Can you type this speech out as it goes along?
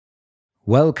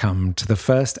Welcome to the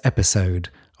first episode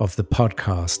of the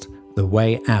podcast, The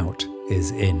Way Out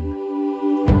is In.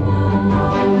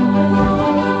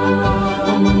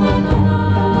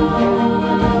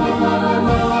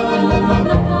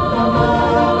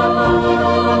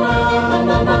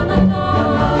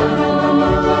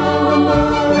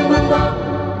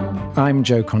 I'm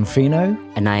Joe Confino.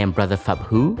 And I am Brother Phap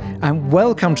Huu. And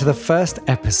welcome to the first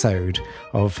episode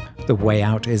of The Way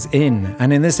Out is In.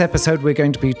 And in this episode, we're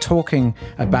going to be talking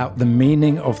about the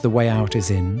meaning of The Way Out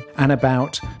is In and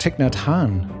about Thich Nhat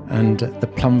Hanh and the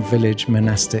Plum Village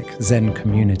monastic Zen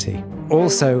community.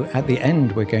 Also, at the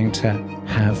end, we're going to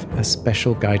have a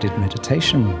special guided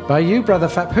meditation by you, Brother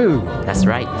Phap Huu. That's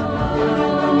right.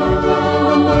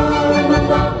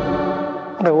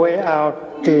 The way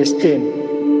out is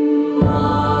in.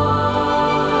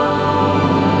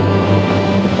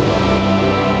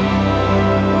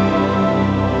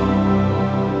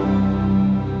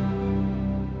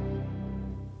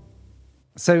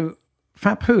 So,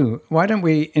 Phap Huu, why don't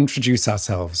we introduce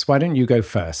ourselves? Why don't you go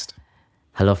first?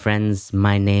 Hello, friends.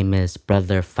 My name is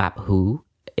Brother Phap Huu.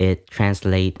 It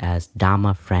translates as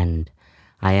Dharma friend.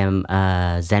 I am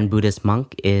a Zen Buddhist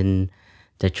monk in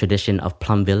the tradition of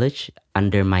Plum Village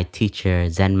under my teacher,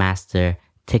 Zen Master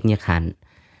Thich Nhat Hanh.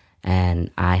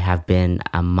 And I have been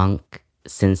a monk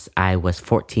since I was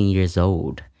 14 years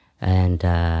old. And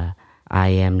I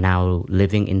am now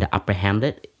living in the Upper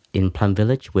Hamlet in Plum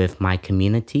Village with my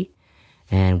community.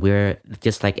 And we're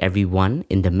just like everyone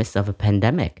in the midst of a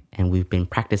pandemic. And we've been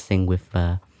practicing with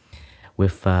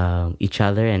each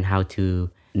other and how to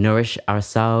nourish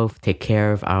ourselves, take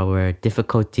care of our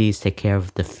difficulties, take care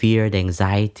of the fear, the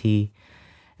anxiety.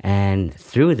 And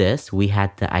through this, we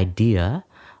had the idea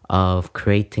of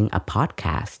creating a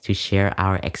podcast to share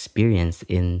our experience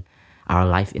in our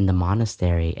life in the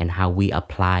monastery and how we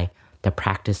apply the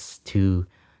practice to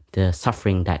the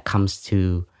suffering that comes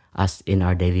to us in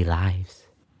our daily lives.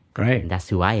 Great. And that's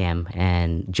who I am.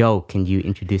 And Joe, can you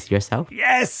introduce yourself?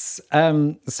 Yes.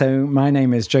 So my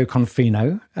name is Joe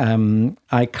Confino.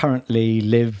 I currently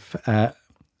live a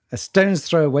stone's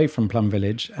throw away from Plum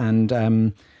Village,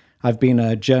 and I've been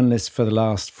a journalist for the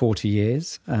last 40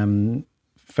 years,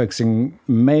 focusing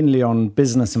mainly on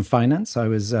business and finance. I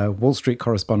was a Wall Street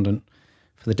correspondent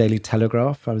for the Daily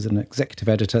Telegraph. I was an executive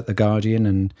editor at The Guardian,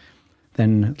 and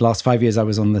then the last 5 years, I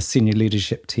was on the senior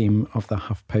leadership team of the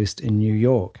HuffPost in New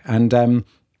York. And the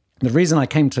reason I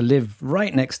came to live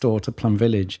right next door to Plum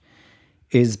Village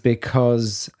is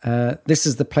because this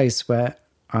is the place where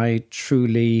I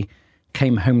truly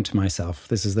came home to myself.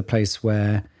 This is the place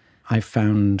where I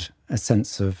found a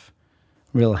sense of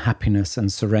real happiness and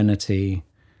serenity.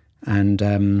 And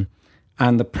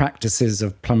the practices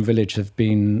of Plum Village have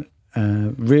been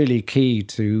really key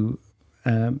to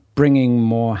bringing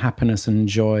more happiness and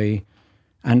joy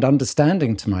and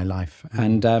understanding to my life.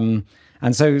 And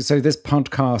so this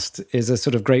podcast is a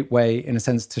sort of great way, in a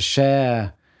sense, to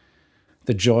share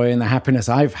the joy and the happiness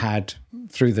I've had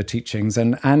through the teachings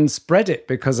and spread it,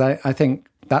 because I think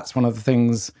that's one of the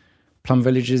things Plum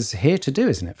Village is here to do,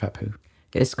 isn't it, Phap Huu?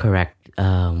 It's correct.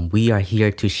 We are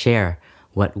here to share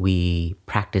what we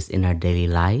practice in our daily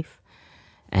life.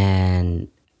 And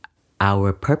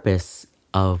our purpose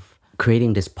of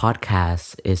creating this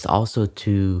podcast is also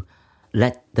to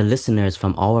let the listeners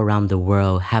from all around the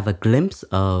world have a glimpse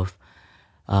of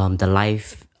the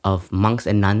life of monks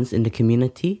and nuns in the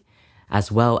community,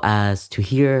 as well as to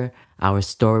hear our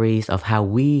stories of how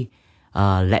we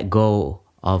let go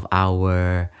of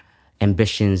our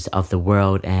ambitions of the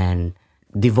world and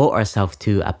devote ourselves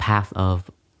to a path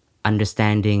of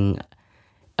understanding,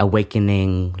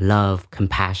 awakening, love,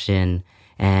 compassion,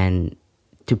 and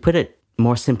to put it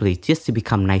more simply, just to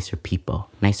become nicer people,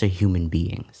 nicer human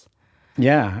beings.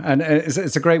 Yeah, and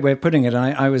it's a great way of putting it.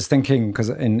 And I was thinking, because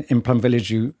in Plum Village,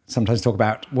 you sometimes talk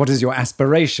about what is your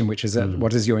aspiration, which is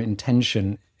what is your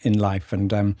intention in life.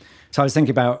 And so I was thinking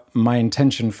about my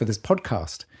intention for this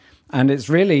podcast. And it's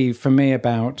really, for me,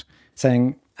 about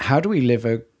saying, how do we live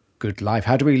a good life?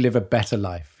 How do we live a better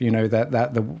life? You know,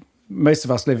 that most of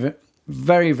us live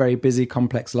very, very busy,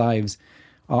 complex lives,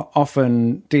 are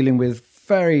often dealing with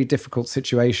very difficult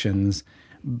situations,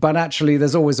 but actually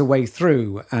there's always a way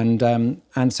through. And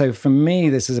so for me,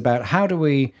 this is about how do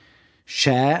we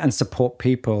share and support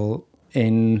people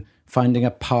in finding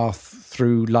a path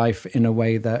through life in a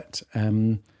way that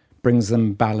brings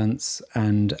them balance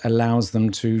and allows them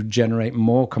to generate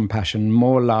more compassion,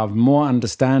 more love, more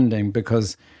understanding,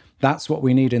 because that's what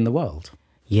we need in the world.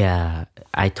 Yeah,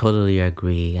 I totally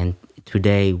agree. And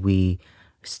today we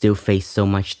still face so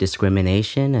much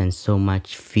discrimination and so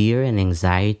much fear and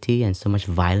anxiety and so much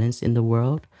violence in the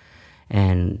world.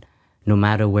 And no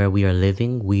matter where we are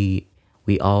living, we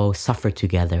all suffer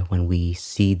together when we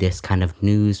see this kind of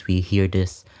news. We hear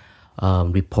this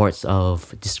reports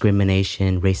of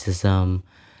discrimination, racism,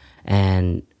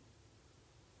 and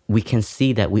we can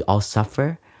see that we all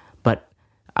suffer. But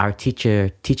our teacher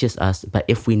teaches us, but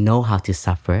if we know how to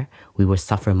suffer, we will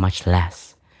suffer much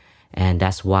less. And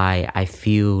that's why I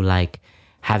feel like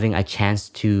having a chance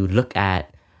to look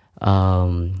at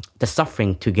the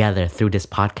suffering together through this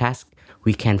podcast,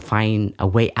 we can find a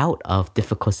way out of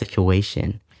difficult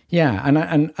situation. Yeah,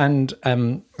 and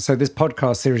so this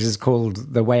podcast series is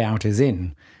called "The Way Out Is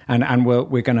In," and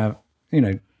we're going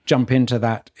to jump into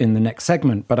that in the next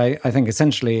segment. But I think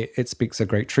essentially it speaks a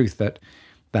great truth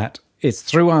that it's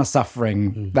through our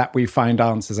suffering that we find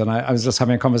answers. And I was just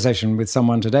having a conversation with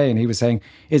someone today, and he was saying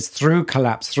it's through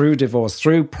collapse, through divorce,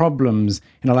 through problems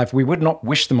in our life. We would not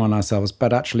wish them on ourselves,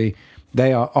 but actually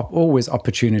they are always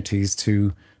opportunities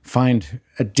to find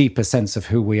a deeper sense of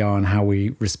who we are and how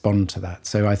we respond to that.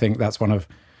 So I think that's one of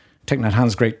Thich Nhat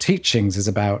Hanh's great teachings, is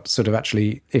about sort of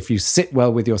actually, if you sit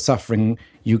well with your suffering,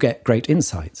 you get great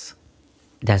insights.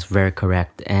 That's very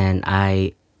correct. And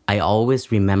I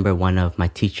always remember one of my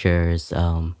teachers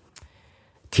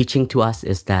teaching to us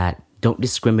is that don't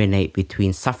discriminate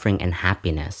between suffering and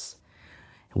happiness.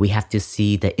 We have to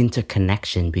see the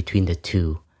interconnection between the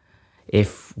two.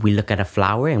 If we look at a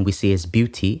flower and we see its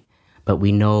beauty, but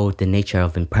we know the nature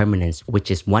of impermanence,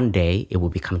 which is one day it will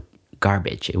become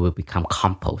garbage, it will become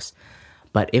compost.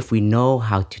 But if we know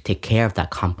how to take care of that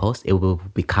compost, it will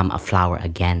become a flower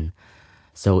again.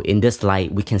 So in this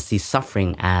light, we can see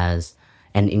suffering as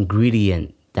an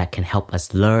ingredient that can help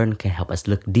us learn, can help us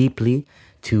look deeply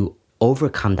to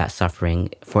overcome that suffering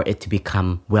for it to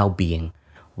become well-being.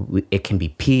 It can be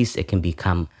peace, it can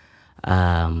become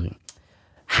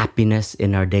happiness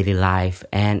in our daily life,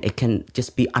 and it can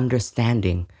just be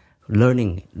understanding,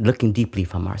 learning, looking deeply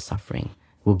from our suffering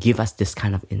will give us this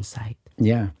kind of insight.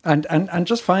 Yeah. And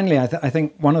just finally, I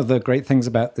think one of the great things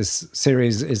about this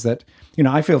series is that,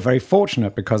 I feel very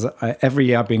fortunate because every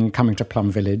year I've been coming to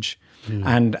Plum Village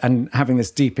and having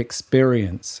this deep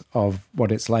experience of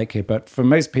what it's like here. But for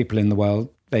most people in the world,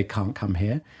 they can't come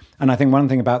here. And I think one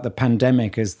thing about the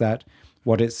pandemic is that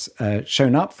what it's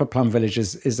shown up for Plum Village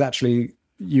is actually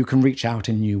you can reach out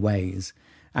in new ways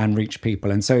and reach people.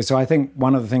 And so I think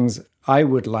one of the things I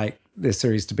would like this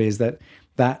series to be is that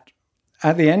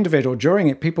at the end of it or during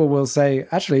it, people will say,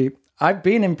 actually, I've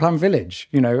been in Plum Village.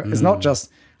 It's not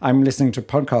just I'm listening to a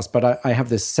podcast, but I have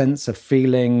this sense of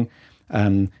feeling,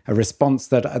 a response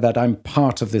that I'm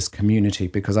part of this community,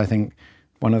 because I think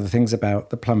one of the things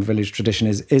about the Plum Village tradition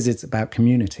is it's about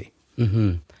community.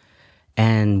 Mm-hmm.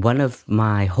 And one of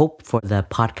my hope for the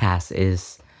podcast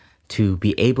is to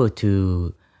be able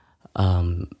to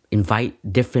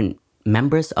invite different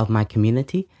members of my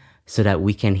community so that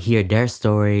we can hear their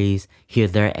stories, hear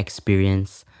their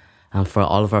experience. For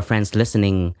all of our friends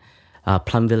listening,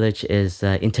 Plum Village is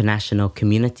an international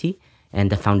community, and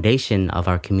the foundation of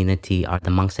our community are the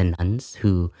monks and nuns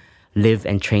who live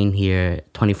and train here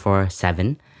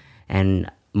 24/7.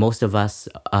 And most of us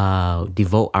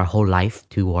devote our whole life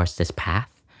towards this path.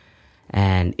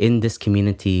 And in this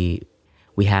community,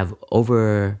 we have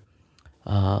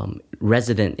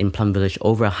resident in Plum Village,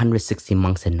 over 160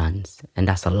 monks and nuns. And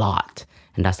that's a lot.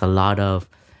 And that's a lot of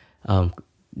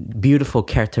beautiful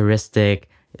characteristic,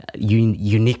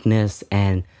 uniqueness,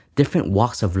 and different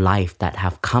walks of life that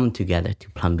have come together to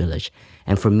Plum Village.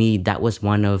 And for me, that was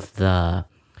one of the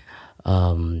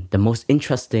most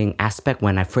interesting aspect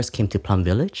when I first came to Plum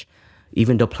Village.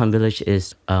 Even though Plum Village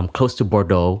is close to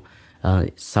Bordeaux,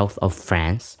 south of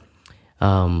France,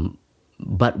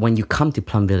 but when you come to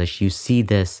Plum Village, you see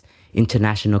this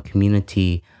international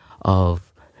community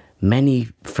of many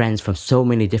friends from so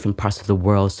many different parts of the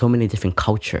world, so many different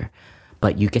culture.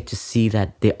 But you get to see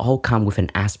that they all come with an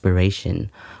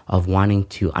aspiration of wanting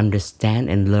to understand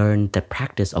and learn the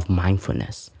practice of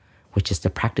mindfulness, which is the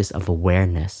practice of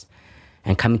awareness.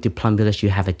 And coming to Plum Village, you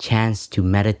have a chance to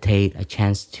meditate, a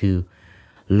chance to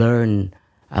learn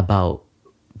about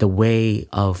the way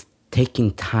of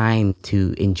taking time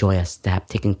to enjoy a step,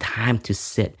 taking time to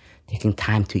sit, taking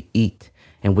time to eat,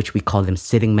 and which we call them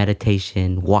sitting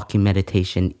meditation, walking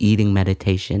meditation, eating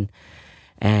meditation.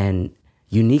 And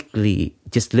uniquely,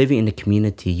 just living in the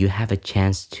community, you have a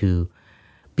chance to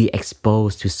be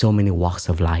exposed to so many walks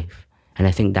of life. And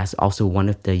I think that's also one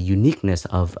of the uniqueness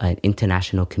of an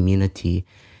international community.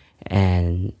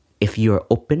 And if you're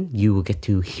open, you will get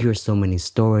to hear so many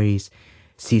stories,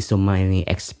 see so many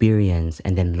experience,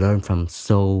 and then learn from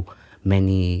so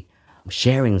many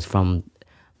sharings from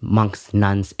monks,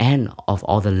 nuns, and of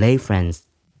all the lay friends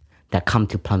that come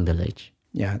to Plum Village.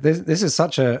 Yeah, this is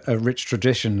such a rich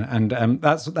tradition, and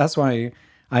that's why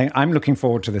I'm looking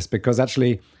forward to this, because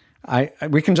actually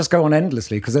we can just go on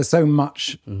endlessly because there's so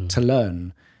much to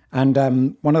learn.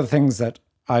 And one of the things that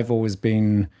I've always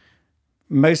been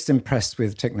most impressed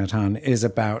with Thich Nhat Hanh is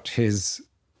about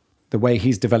the way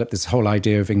he's developed this whole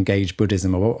idea of engaged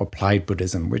Buddhism or applied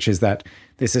Buddhism, which is that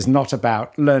this is not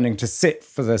about learning to sit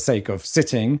for the sake of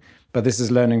sitting, but this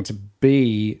is learning to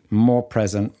be more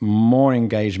present, more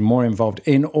engaged, more involved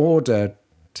in order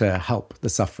to help the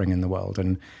suffering in the world.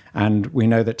 And we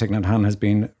know that Thich Nhat Hanh has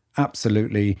been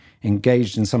absolutely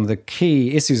engaged in some of the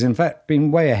key issues, in fact,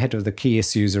 been way ahead of the key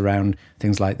issues around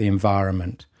things like the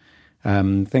environment,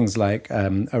 things like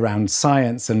around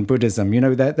science and Buddhism. You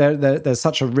know, there's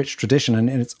such a rich tradition, and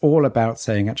it's all about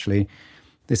saying, actually,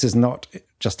 this is not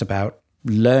just about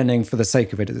learning for the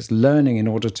sake of it. It's learning in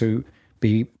order to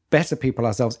be better people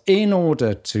ourselves, in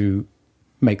order to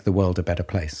make the world a better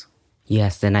place.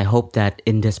 Yes, and I hope that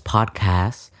in this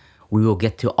podcast, we will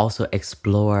get to also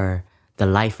explore the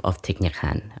life of Thich Nhat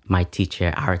Hanh, my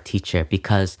teacher, our teacher,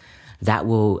 because that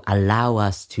will allow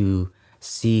us to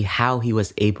see how he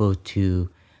was able to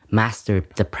master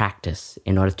the practice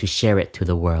in order to share it to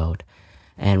the world.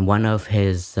 And one of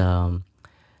his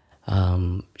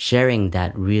sharing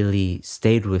that really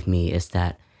stayed with me is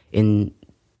that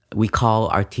we call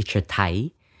our teacher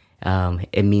Thai.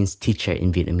 It means teacher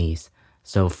in Vietnamese.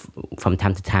 So from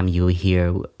time to time, you will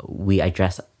hear we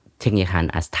address Thich Nhat Hanh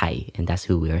as Thai, and that's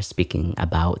who we are speaking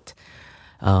about.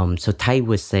 So Thai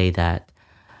would say that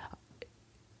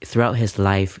throughout his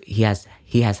life, he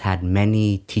has had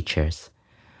many teachers,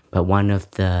 but one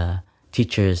of the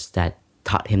teachers that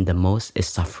taught him the most is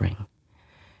suffering.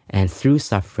 And through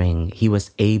suffering, he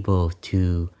was able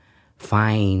to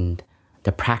find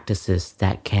the practices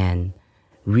that can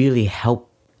really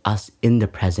help us in the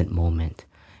present moment.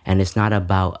 And it's not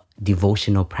about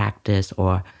devotional practice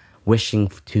or wishing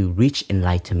to reach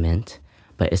enlightenment,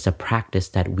 but it's a practice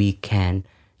that we can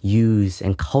use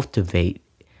and cultivate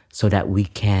so that we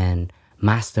can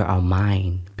master our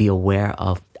mind, be aware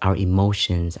of our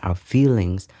emotions, our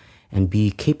feelings, and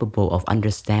be capable of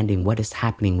understanding what is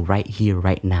happening right here,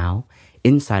 right now,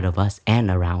 inside of us and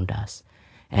around us.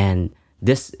 And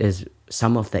this is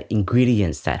some of the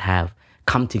ingredients that have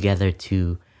come together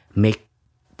to make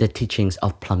the teachings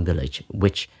of Plum Village,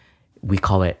 which we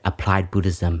call it applied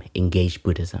Buddhism, engaged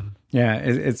Buddhism. Yeah,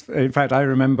 it's in fact, I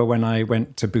remember when I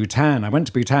went to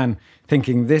Bhutan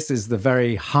thinking this is the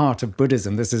very heart of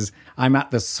Buddhism. I'm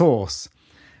at the source.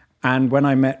 And when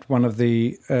I met one of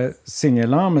the senior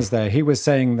lamas there, he was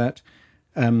saying that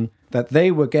that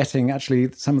they were getting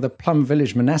actually some of the Plum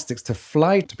Village monastics to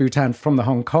fly to Bhutan from the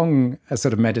Hong Kong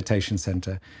sort of meditation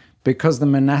center, because the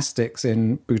monastics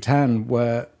in Bhutan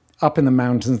were up in the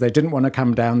mountains. They didn't want to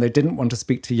come down. They didn't want to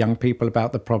speak to young people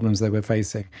about the problems they were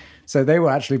facing. So they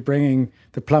were actually bringing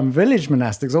the Plum Village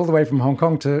monastics all the way from Hong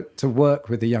Kong to work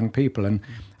with the young people.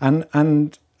 And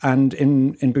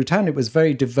in Bhutan, it was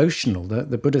very devotional.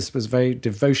 The Buddhist was very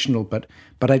devotional, but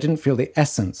I didn't feel the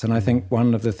essence. And I think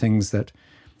one of the things that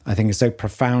I think is so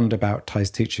profound about Thai's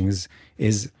teachings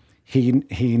is he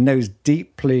knows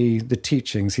deeply the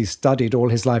teachings. He studied all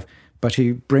his life, but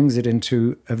he brings it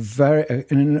into an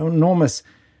enormous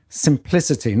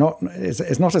simplicity.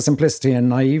 It's not a simplicity, a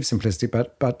naive simplicity,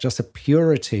 but just a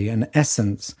purity, an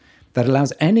essence that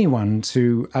allows anyone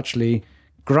to actually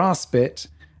grasp it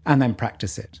and then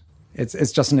practice it.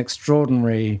 It's just an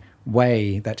extraordinary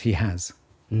way that he has.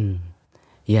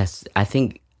 Yes, I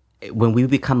think when we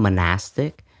become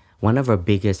monastic, one of our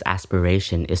biggest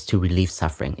aspirations is to relieve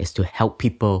suffering, is to help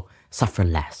people suffer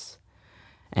less.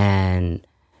 And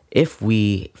if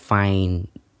we find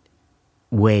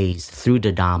ways through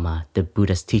the Dharma, the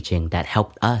Buddha's teaching, that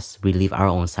helped us relieve our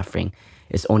own suffering,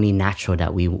 it's only natural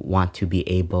that we want to be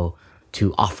able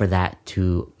to offer that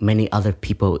to many other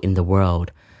people in the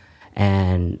world.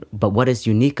 But what is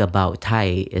unique about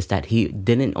Thai is that he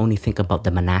didn't only think about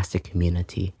the monastic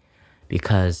community,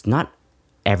 because not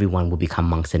everyone will become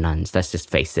monks and nuns. Let's just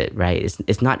face it, right?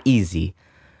 It's not easy.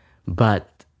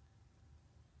 But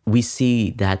we see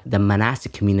that the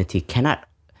monastic community cannot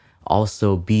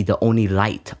also be the only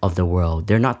light of the world.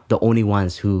 They're not the only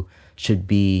ones who should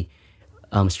be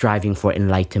striving for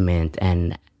enlightenment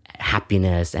and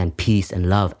happiness and peace and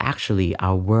love. Actually,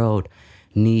 our world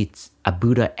needs a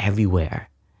Buddha everywhere.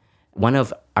 One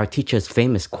of our teacher's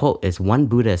famous quote is, "One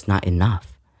Buddha is not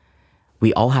enough."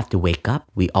 We all have to wake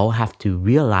up. We all have to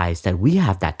realize that we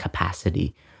have that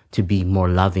capacity to be more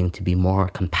loving, to be more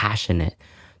compassionate,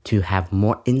 to have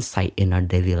more insight in our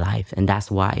daily life. And that's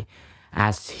why,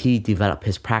 as he developed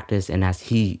his practice and as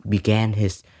he began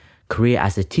his career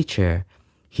as a teacher,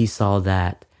 he saw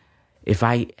that if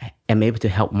I am able to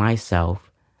help myself,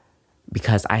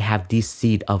 because I have this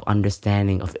seed of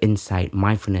understanding, of insight,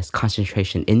 mindfulness,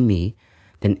 concentration in me,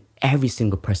 then every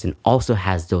single person also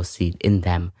has those seed in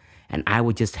them. And I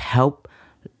would just help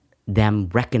them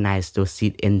recognize those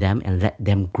seed in them and let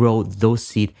them grow those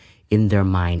seed in their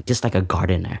mind, just like a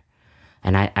gardener.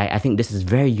 And I think this is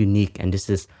very unique, and this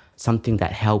is something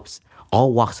that helps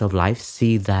all walks of life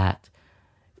see that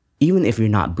even if you're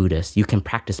not Buddhist, you can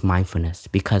practice mindfulness,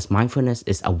 because mindfulness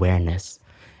is awareness.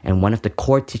 And one of the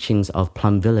core teachings of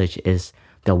Plum Village is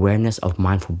the awareness of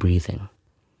mindful breathing.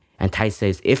 And Thay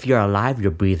says, if you're alive,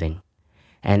 you're breathing.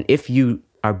 And if you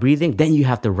are breathing, then you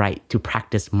have the right to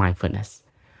practice mindfulness.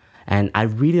 And I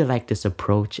really like this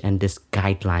approach and this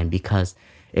guideline, because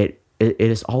it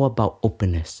is all about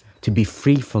openness, to be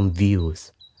free from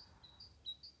views.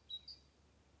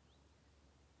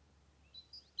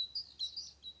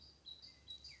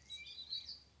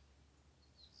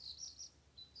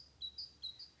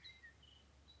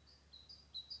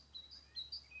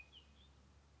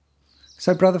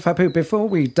 So, Brother Phaphu, before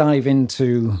we dive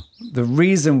into the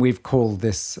reason we've called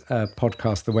this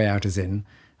podcast The Way Out Is In,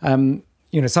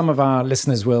 some of our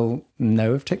listeners will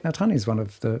know of Thich Nhat Hanh. He's one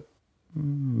of the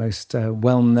most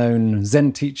well-known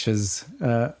Zen teachers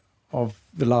of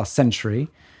the last century.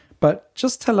 But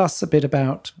just tell us a bit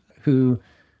about who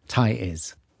Thay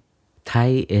is.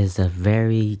 Thay is a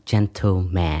very gentle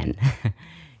man.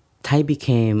 Thay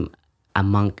became a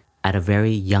monk at a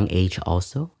very young age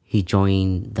also. He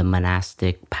joined the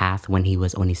monastic path when he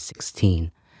was only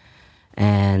 16.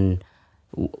 And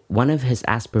one of his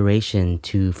aspirations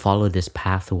to follow this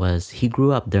path was he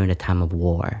grew up during the time of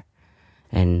war.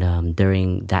 And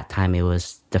during that time, it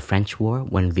was the French War,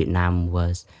 when Vietnam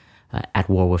was at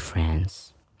war with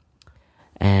France.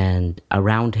 And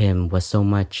around him was so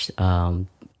much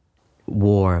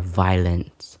war,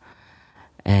 violence,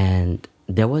 and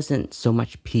there wasn't so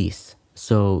much peace.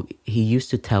 So he used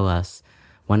to tell us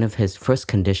one of his first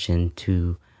conditions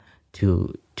to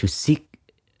seek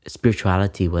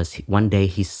spirituality was one day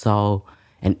he saw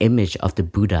an image of the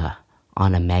Buddha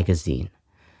on a magazine.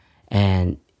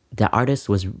 And the artist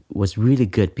was really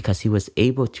good because he was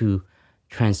able to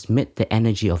transmit the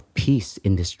energy of peace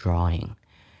in this drawing.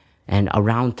 And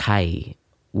around Thay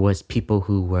was people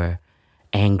who were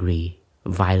angry,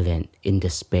 violent, in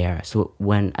despair. So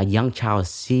when a young child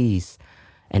sees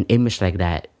an image like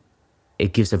that,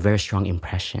 it gives a very strong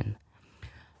impression.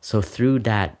 So through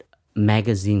that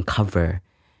magazine cover,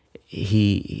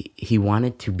 he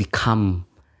wanted to become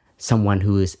someone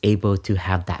who is able to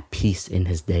have that peace in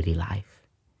his daily life.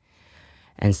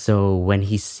 And so when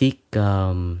he seek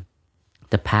the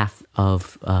path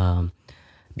of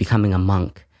becoming a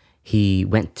monk, he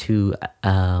went to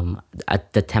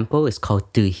the temple. It's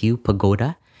called Tu Hieu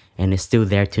Pagoda, and it's still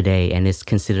there today, and it's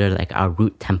considered like our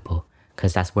root temple,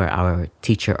 because that's where our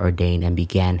teacher ordained and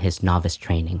began his novice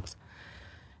trainings.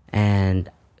 And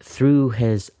through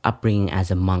his upbringing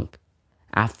as a monk,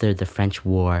 after the French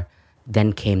War,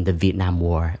 then came the Vietnam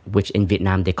War, which in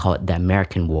Vietnam they call it the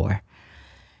American War.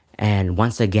 And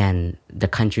once again, the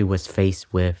country was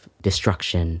faced with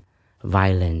destruction,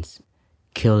 violence,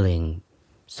 killing,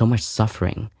 so much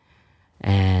suffering.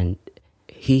 And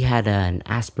he had an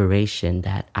aspiration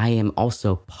that I am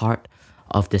also part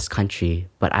of this country,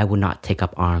 but I will not take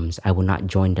up arms. I will not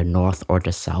join the North or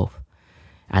the South.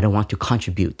 I don't want to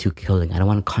contribute to killing. I don't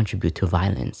want to contribute to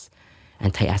violence.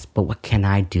 And Thay asked, but what can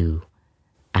I do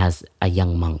as a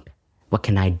young monk? What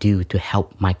can I do to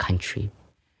help my country?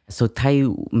 So Thay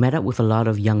met up with a lot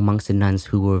of young monks and nuns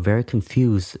who were very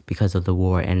confused because of the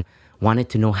war and wanted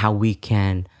to know how we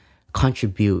can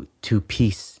contribute to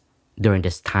peace during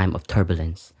this time of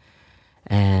turbulence.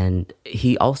 And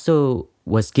he also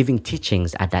was giving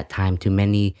teachings at that time to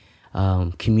many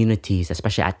communities,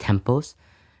 especially at temples.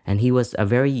 And he was a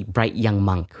very bright young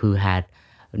monk who had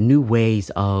new ways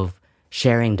of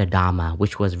sharing the Dharma,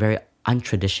 which was very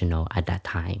untraditional at that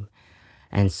time.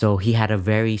 And so he had a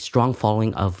very strong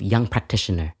following of young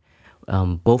practitioners,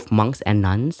 both monks and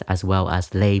nuns, as well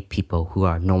as lay people who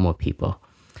are normal people.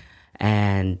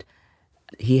 And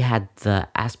he had the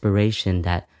aspiration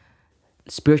that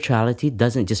spirituality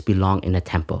doesn't just belong in a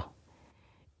temple.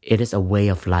 It is a way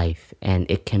of life, and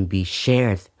it can be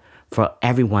shared for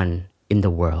everyone in the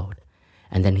world.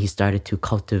 And then he started to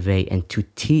cultivate and to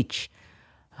teach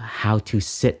how to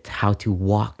sit, how to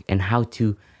walk, and how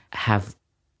to have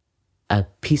a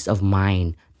peace of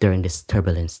mind during this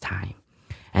turbulence time.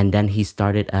 And then he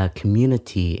started a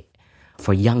community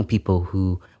for young people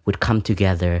who would come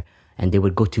together, and they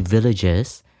would go to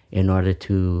villages in order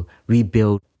to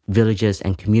rebuild villages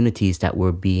and communities that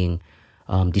were being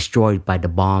destroyed by the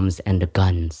bombs and the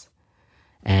guns.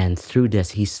 And through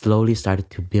this, he slowly started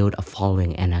to build a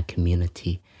following and a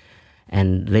community.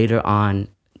 And later on,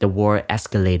 the war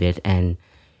escalated, and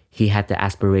he had the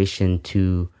aspiration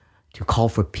to call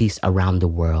for peace around the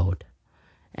world.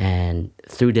 And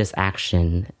through this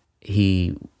action,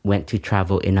 he went to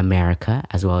travel in America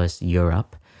as well as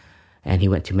Europe. And he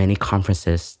went to many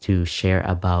conferences to share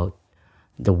about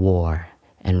the war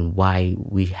and why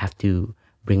we have to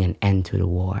bring an end to the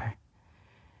war.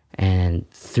 And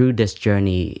through this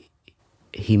journey,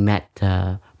 he met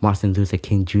Martin Luther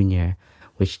King Jr.,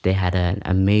 which they had an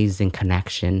amazing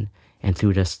connection. And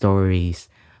through the stories,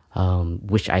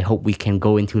 which I hope we can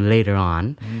go into later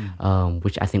on,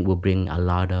 which I think will bring a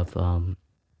lot of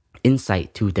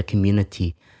insight to the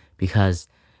community, because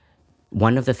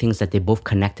one of the things that they both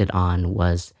connected on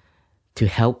was to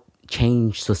help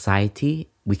change society,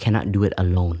 we cannot do it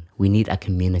alone. We need a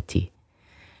community.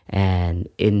 And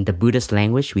in the Buddhist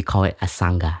language, we call it a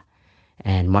Sangha.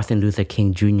 And Martin Luther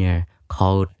King Jr.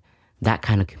 called that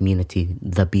kind of community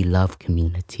the beloved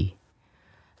community.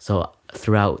 So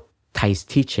throughout Thay's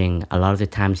teaching, a lot of the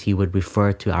times he would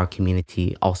refer to our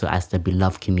community also as the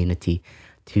beloved community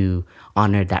to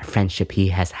honor that friendship he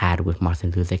has had with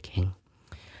Martin Luther King.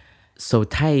 So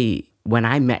Thay, when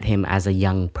I met him as a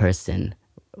young person,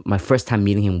 my first time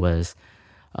meeting him was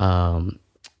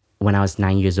when I was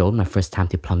 9 years old, my first time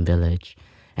to Plum Village.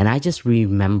 And I just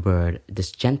remembered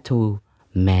this gentle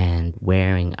man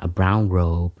wearing a brown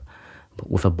robe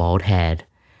with a bald head.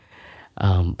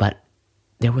 But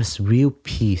there was real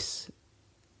peace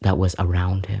that was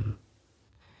around him.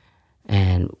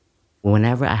 And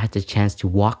whenever I had the chance to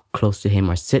walk close to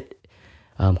him or sit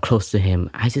close to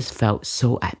him, I just felt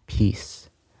so at peace.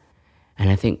 And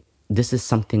I think this is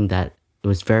something that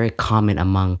was very common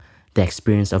among the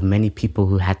experience of many people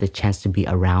who had the chance to be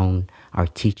around our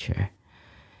teacher.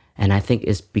 And I think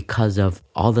it's because of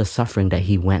all the suffering that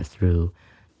he went through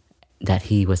that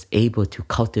he was able to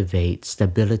cultivate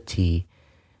stability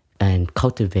and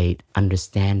cultivate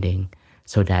understanding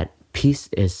so that peace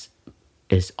is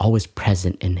always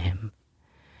present in him.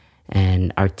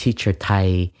 And our teacher,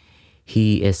 Thay,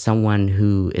 he is someone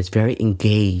who is very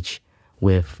engaged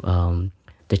with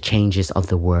the changes of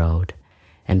the world.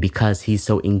 And because he's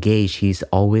so engaged, he's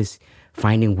always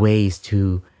finding ways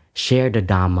to share the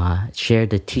Dhamma, share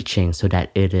the teaching so that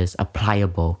it is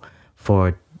applicable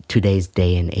for today's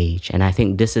day and age. And I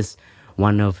think this is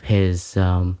one of his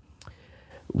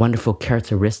wonderful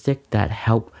characteristics that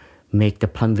help make the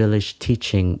Plum Village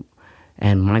teaching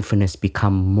and mindfulness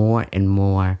become more and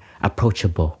more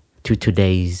approachable to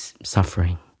today's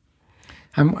suffering.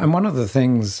 And one of the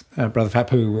things, Brother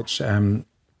Phap,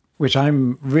 which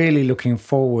I'm really looking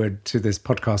forward to this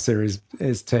podcast series,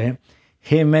 is to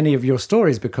hear many of your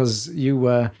stories, because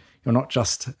you're not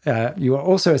just, you are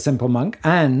also a simple monk,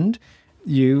 and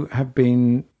you have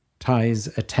been Thay's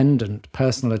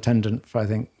personal attendant for, I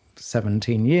think,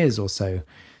 17 years or so.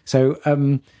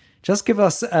 So just give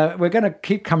us, we're going to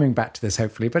keep coming back to this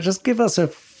hopefully, but just give us a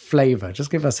flavor, just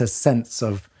give us a sense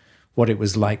of what it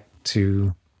was like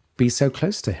to be so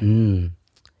close to him.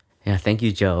 Yeah, thank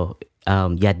you, Joe.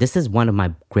 This is one of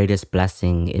my greatest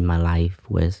blessings in my life,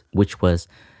 which was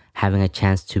having a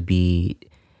chance to be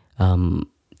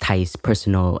Thay's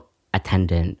personal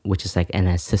attendant, which is like an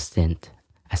assistant,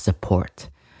 a support.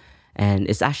 And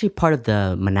it's actually part of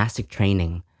the monastic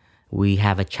training. We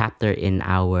have a chapter in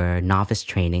our novice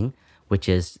training, which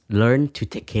is learn to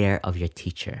take care of your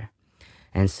teacher.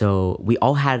 And so we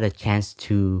all had a chance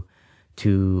to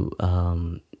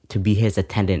be his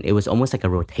attendant. It was almost like a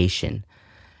rotation.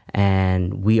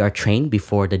 And we are trained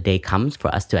before the day comes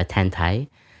for us to attend Thay.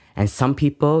 And some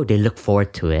people, they look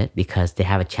forward to it because they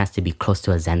have a chance to be close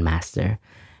to a Zen master.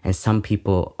 And some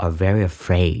people are very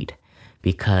afraid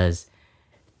because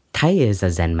Thay is a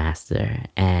Zen master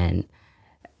and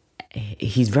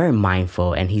he's very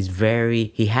mindful, and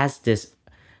he has this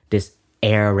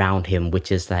air around him,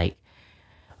 which is like,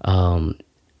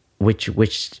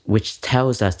 which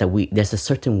tells us that there's a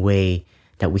certain way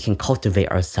that we can cultivate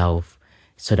ourselves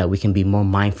so that we can be more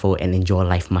mindful and enjoy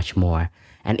life much more.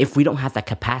 And if we don't have that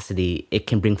capacity, it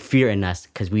can bring fear in us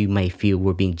because we may feel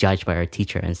we're being judged by our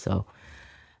teacher. And so,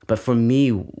 but for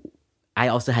me, I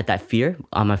also had that fear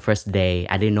on my first day.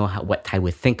 I didn't know what Thay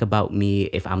would think about me,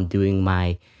 if I'm doing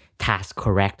my task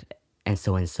correct, and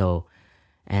so and so.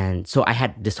 And so I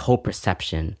had this whole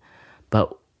perception.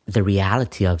 But the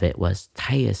reality of it was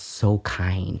Thay is so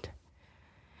kind.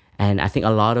 And I think a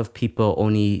lot of people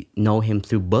only know him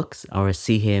through books or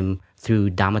see him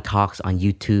through Dhamma talks on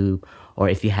YouTube, or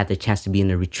if you had the chance to be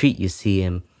in a retreat, you see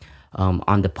him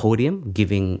on the podium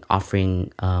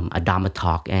offering a Dharma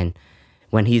talk. And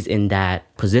when he's in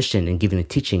that position and giving a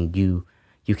teaching, you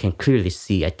can clearly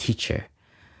see a teacher.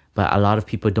 But a lot of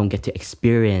people don't get to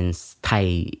experience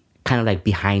Thai kind of like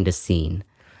behind the scene.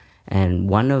 And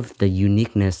one of the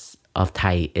uniqueness of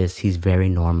Thai is he's very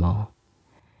normal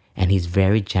and he's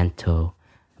very gentle,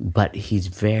 but he's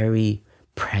very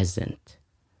present.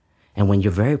 And when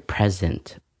you're very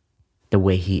present the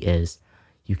way he is,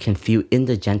 you can feel in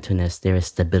the gentleness there is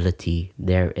stability,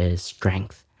 there is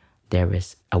strength, there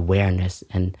is awareness,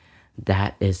 and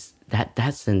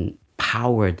that's an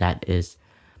power that is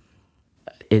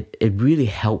it really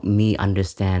helped me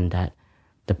understand that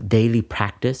the daily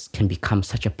practice can become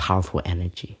such a powerful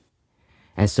energy.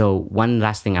 And so one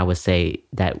last thing I would say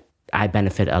that I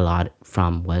benefit a lot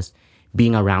from was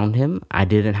being around him. I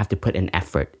didn't have to put an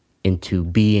effort into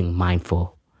being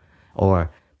mindful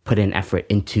or put an effort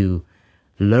into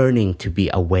learning to be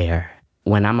aware.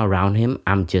 When I'm around him,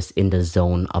 I'm just in the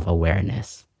zone of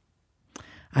awareness.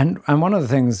 And one of the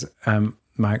things,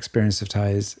 my experience of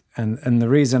Thai is, and the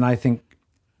reason I think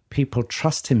people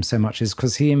trust him so much is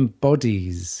because he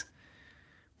embodies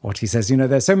what he says. You know,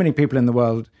 there's so many people in the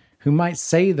world who might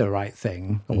say the right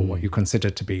thing or what you consider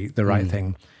to be the right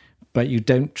thing, but you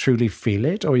don't truly feel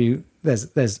it, or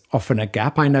there's often a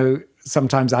gap. I know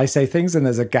sometimes I say things and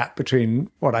there's a gap between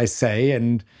what I say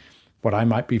and what I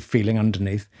might be feeling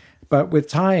underneath. But with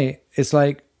Thai, it's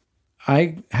like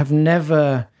I have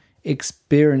never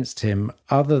experienced him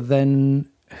other than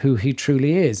who he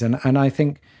truly is. And I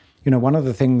think, you know, one of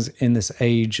the things in this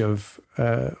age of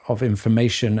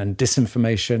information and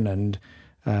disinformation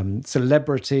and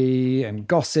celebrity and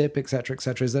gossip, et cetera,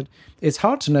 is that it's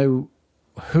hard to know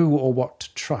who or what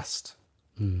to trust.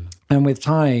 And with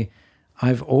Thai,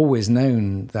 I've always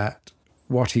known that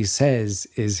what he says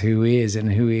is who he is,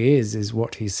 and who he is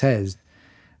what he says.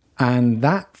 And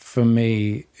that, for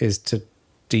me, is to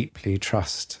deeply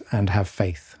trust and have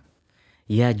faith.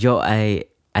 Yeah, Joe, I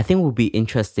think it would be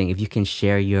interesting if you can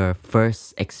share your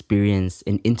first experience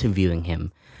in interviewing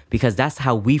him, because that's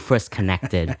how we first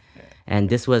connected. And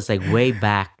this was like way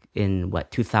back in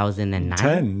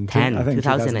 2009?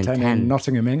 2010 in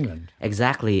Nottingham, England.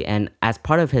 Exactly. And as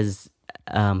part of his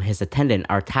attendant,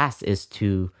 our task is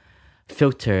to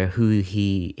filter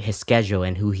his schedule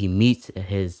and who he meets,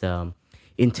 his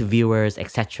interviewers,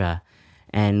 etc.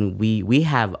 And we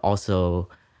have also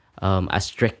a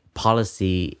strict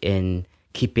policy in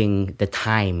keeping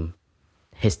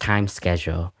his time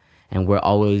schedule. And we're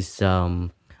always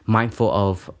mindful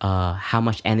of how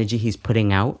much energy he's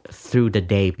putting out through the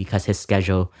day, because his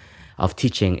schedule of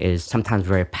teaching is sometimes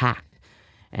very packed.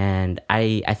 And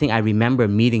I think I remember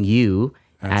meeting you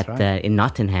in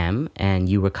Nottingham, and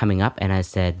you were coming up, and I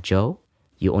said, Joe,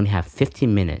 you only have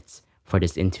 15 minutes for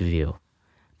this interview.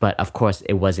 But of course,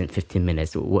 it wasn't 15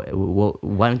 minutes.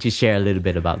 Why don't you share a little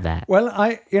bit about that? Well,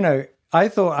 I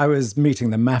thought I was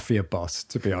meeting the mafia boss,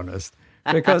 to be honest,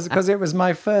 because it was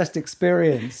my first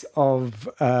experience of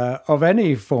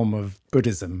any form of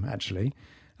Buddhism, actually.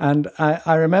 And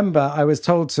I remember I was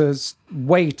told to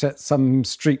wait at some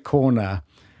street corner,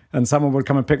 and someone would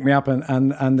come and pick me up,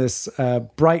 and this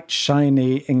bright,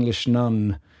 shiny English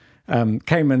nun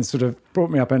came and sort of brought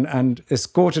me up and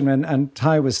escorted me. And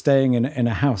Thai was staying in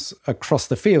a house across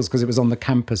the fields because it was on the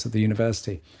campus of the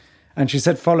university. And she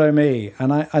said, follow me.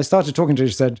 And I started talking to her.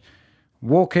 She said,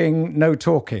 walking, no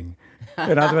talking.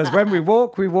 In other words, when we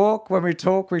walk, we walk. When we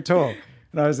talk, we talk.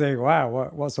 And I was thinking, wow,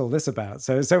 what's all this about?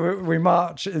 So we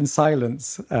march in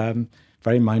silence,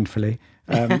 very mindfully,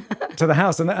 to the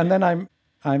house. And then I'm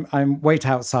wait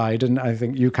outside, and I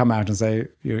think you come out and say,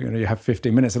 you have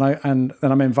 15 minutes. And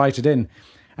then I'm invited in.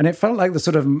 And it felt like the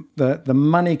sort of the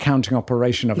money counting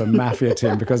operation of a mafia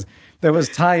team, because there was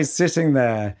Thai sitting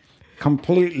there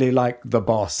completely like the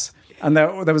boss. And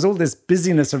there was all this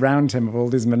busyness around him of all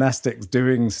these monastics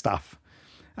doing stuff.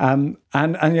 And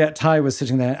yet Thai was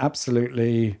sitting there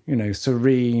absolutely,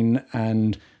 serene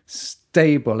and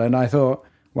stable. And I thought,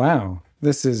 wow,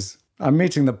 I'm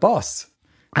meeting the boss.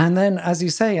 And then, as you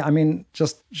say,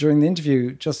 just during the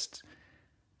interview,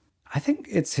 I think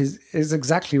it's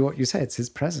exactly what you say. It's his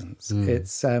presence.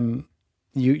 It's,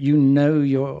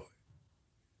 you're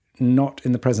not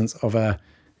in the presence of a,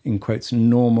 in quotes,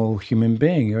 normal human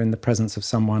being. You're in the presence of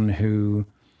someone who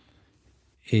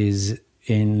is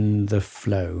in the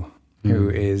flow, who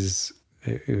is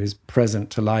present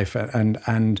to life,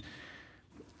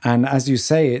 and as you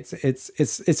say,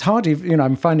 it's hard.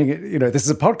 I'm finding it. This is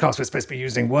a podcast. We're supposed to be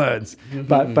using words,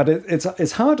 but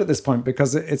it's hard at this point,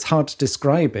 because it's hard to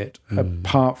describe it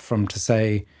apart from to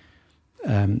say,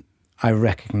 I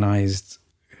recognized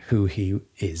who he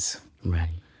is. Right.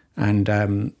 and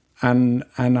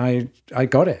I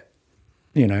got it,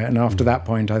 and after that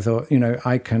point I thought,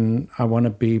 I want to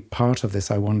be part of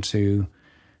this. I want to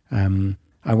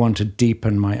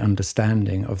deepen my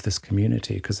understanding of this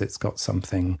community because it's got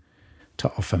something to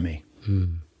offer me.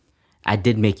 I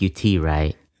did make you tea,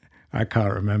 right? I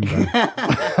can't remember.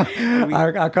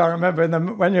 I can't remember.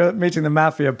 When you're meeting the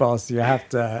mafia boss, you have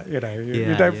to, you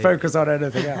don't focus on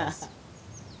anything else.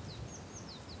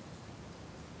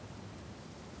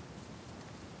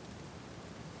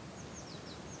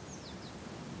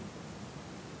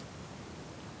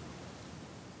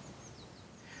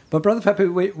 But Brother Pepe,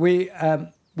 we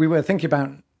were thinking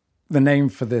about the name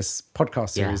for this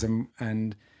podcast series,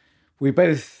 and we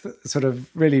both sort of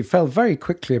really fell very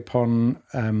quickly upon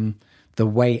the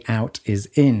way out is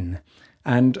in,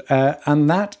 and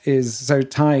that is so.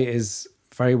 Thay is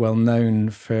very well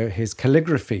known for his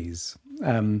calligraphies,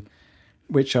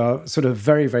 which are sort of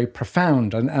very, very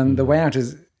profound, and the way out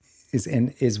is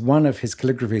in is one of his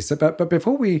calligraphies. So, but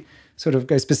before we sort of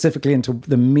go specifically into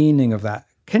the meaning of that,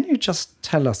 can you just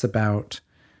tell us about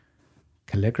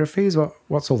calligraphies?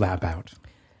 What's all that about?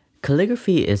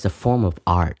 Calligraphy is a form of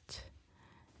art,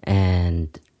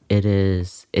 and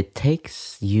it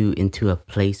takes you into a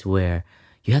place where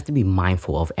you have to be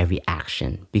mindful of every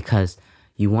action because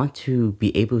you want to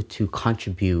be able to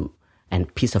contribute a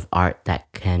piece of art that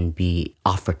can be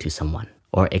offered to someone,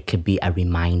 or it could be a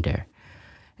reminder.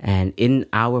 And in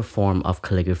our form of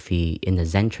calligraphy in the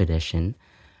Zen tradition,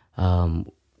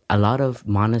 a lot of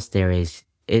monasteries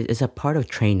is a part of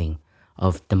training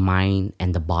of the mind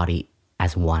and the body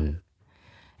as one.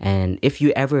 And if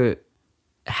you ever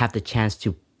have the chance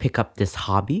to pick up this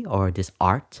hobby or this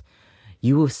art,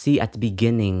 you will see at the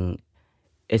beginning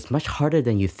it's much harder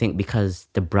than you think because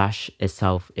the brush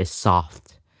itself is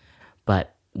soft.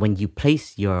 But when you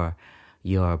place your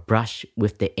brush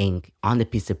with the ink on the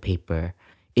piece of paper,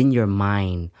 in your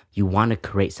mind, you want to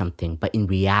create something, but in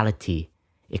reality,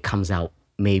 it comes out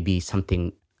maybe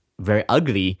something very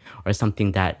ugly or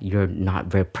something that you're not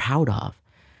very proud of.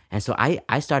 And so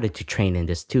I started to train in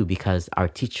this too because our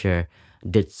teacher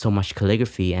did so much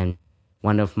calligraphy, and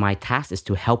one of my tasks is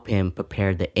to help him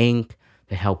prepare the ink,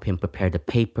 to help him prepare the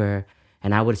paper,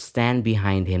 and I would stand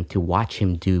behind him to watch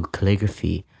him do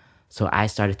calligraphy. So I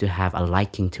started to have a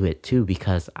liking to it too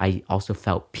because I also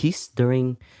felt peace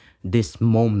during this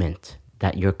moment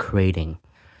that you're creating.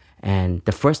 And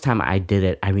the first time I did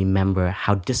it, I remember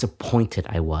how disappointed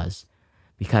I was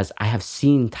because I have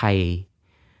seen Thay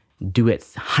do it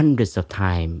hundreds of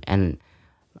times. And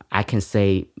I can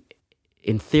say,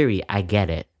 in theory, I get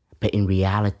it, but in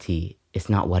reality, it's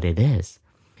not what it is.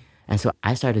 And so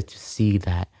I started to see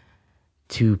that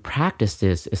to practice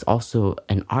this is also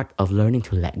an art of learning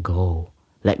to let go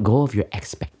of your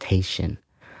expectation,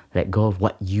 let go of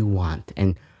what you want.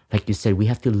 And like you said, we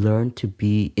have to learn to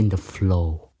be in the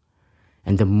flow.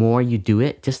 And the more you do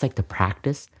it, just like the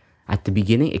practice, at the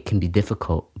beginning, it can be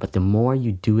difficult. But the more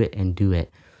you do it,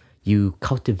 you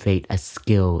cultivate a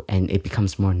skill and it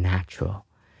becomes more natural.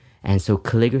 And so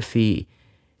calligraphy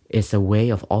is a way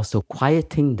of also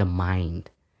quieting the mind.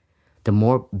 The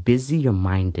more busy your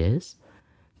mind is,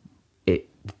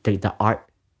 the art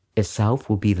itself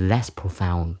will be less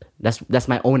profound. That's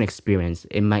my own experience.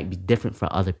 It might be different for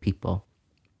other people.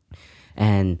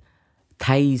 And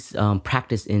Thay's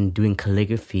practice in doing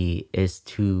calligraphy is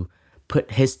to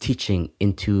put his teaching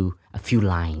into a few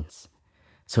lines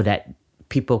so that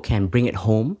people can bring it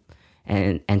home.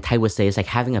 And Thay would say it's like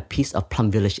having a piece of Plum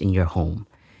Village in your home.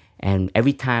 And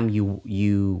every time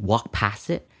you walk past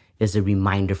it is a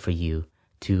reminder for you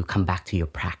to come back to your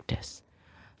practice.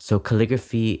 So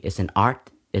calligraphy is an art,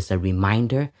 it's a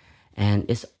reminder, and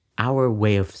it's our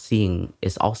way of seeing.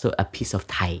 It's also a piece of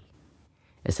Thay.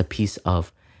 It's a piece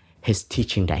of his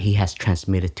teaching that he has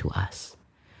transmitted to us.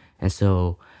 And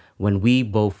so when we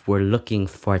both were looking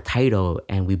for a title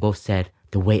and we both said,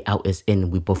 The Way Out is In,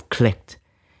 we both clicked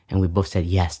and we both said,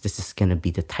 yes, this is going to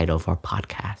be the title of our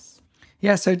podcast.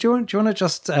 Yeah, so do you want to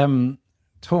just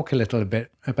talk a little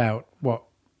bit about what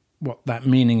that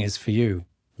meaning is for you?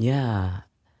 Yeah.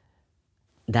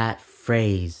 That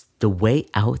phrase, the way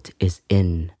out is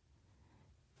in,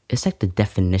 it's like the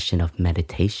definition of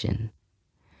meditation.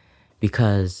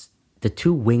 Because the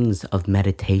two wings of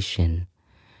meditation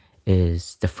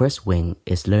is, the first wing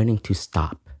is learning to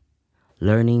stop,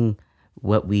 learning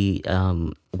what we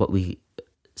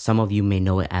some of you may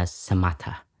know it as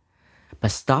samatha.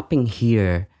 But stopping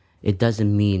here, it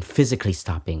doesn't mean physically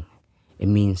stopping. It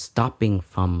means stopping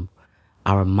from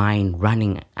our mind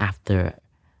running after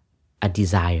a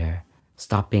desire,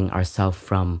 stopping ourselves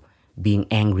from being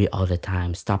angry all the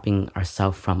time, stopping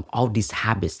ourselves from all these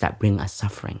habits that bring us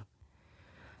suffering.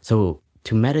 So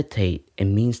to meditate, it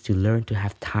means to learn to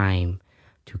have time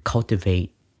to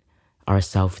cultivate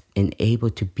ourselves and able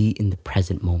to be in the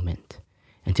present moment.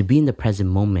 And to be in the present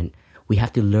moment, we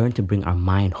have to learn to bring our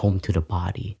mind home to the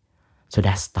body. So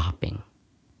that's stopping.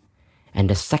 And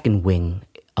the second wing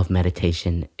of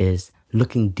meditation is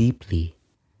looking deeply,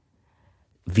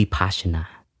 vipassana.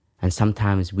 And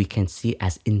sometimes we can see it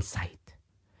as insight.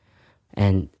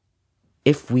 And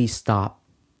if we stop,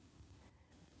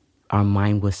 our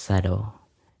mind will settle.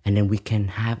 And then we can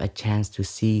have a chance to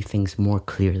see things more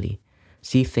clearly,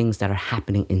 see things that are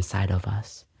happening inside of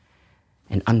us,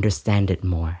 and understand it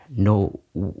more. Know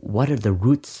what are the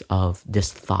roots of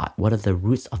this thought, what are the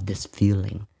roots of this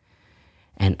feeling.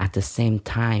 And at the same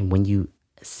time, when you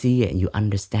see it and you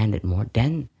understand it more,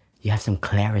 then you have some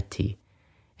clarity.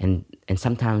 And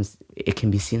sometimes it can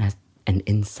be seen as an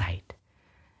insight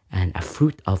and a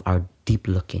fruit of our deep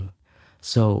looking.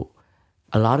 So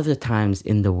a lot of the times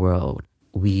in the world,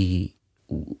 we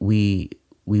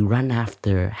run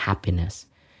after happiness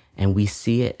and we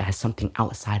see it as something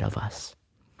outside of us.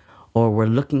 Or we're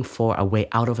looking for a way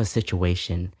out of a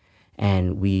situation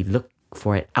and we look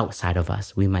for it outside of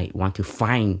us. We might want to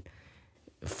find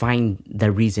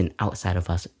the reason outside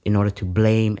of us in order to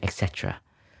blame, etc.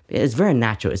 It's very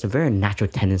natural. It's a very natural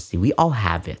tendency. We all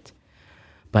have it.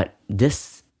 But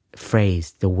this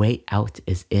phrase, the way out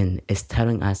is in, is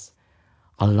telling us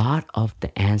a lot of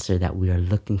the answer that we are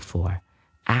looking for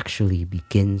actually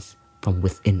begins from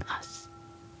within us.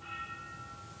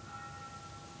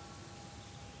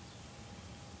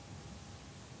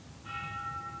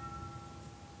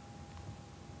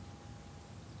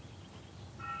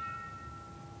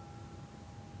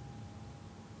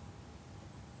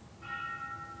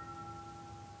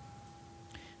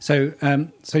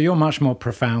 So you're much more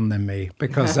profound than me,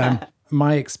 because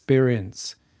my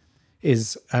experience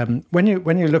is when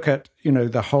you look at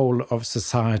the whole of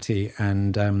society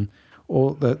and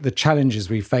all the challenges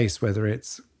we face, whether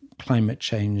it's climate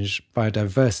change,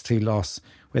 biodiversity loss,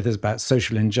 whether it's about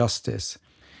social injustice,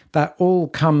 that all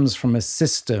comes from a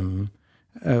system,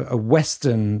 a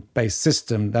Western-based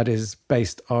system that is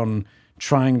based on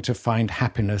trying to find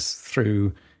happiness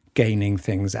through gaining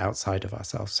things outside of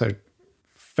ourselves. So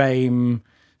fame,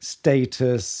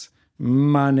 status,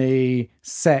 money,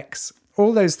 sex,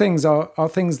 all those things are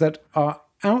things that are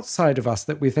outside of us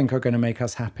that we think are going to make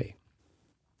us happy.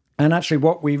 And actually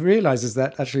what we realize is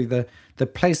that actually the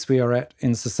place we are at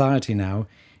in society now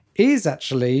is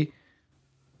actually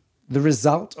the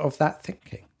result of that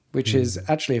thinking, which is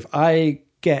actually if I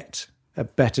get a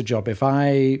better job, if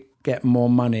I get more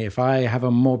money, if I have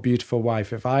a more beautiful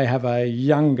wife, if I have a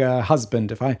younger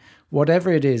husband,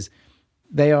 whatever it is,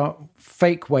 they are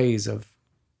fake ways of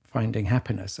finding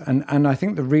happiness. And I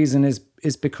think the reason is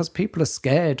because people are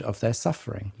scared of their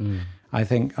suffering. I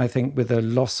think with the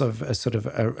loss of a sort of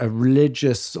a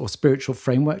religious or spiritual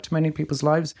framework to many people's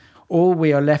lives, all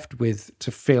we are left with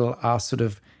to fill our sort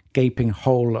of gaping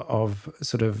hole of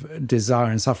sort of desire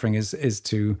and suffering is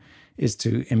to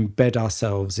embed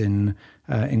ourselves in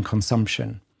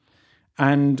consumption.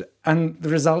 And the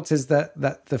result is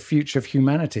that the future of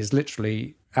humanity is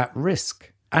literally at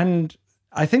risk. And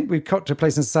I think we've got to a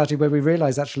place in society where we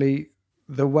realize actually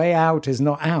the way out is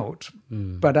not out,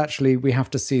 but actually we have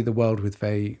to see the world with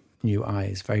very new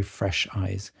eyes, very fresh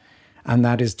eyes. And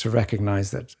that is to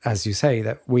recognize that, as you say,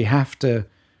 that we have to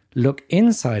look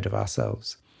inside of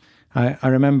ourselves. I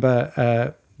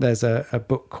remember there's a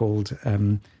book called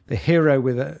The Hero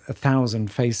with a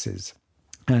Thousand Faces,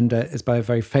 and it's by a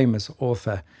very famous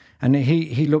author. And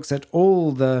he looks at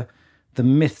all the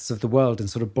myths of the world and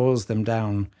sort of boils them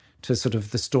down to sort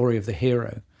of the story of the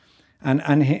hero.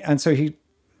 And so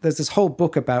there's this whole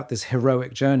book about this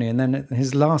heroic journey. And then in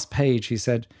his last page, he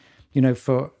said,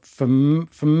 for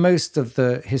most of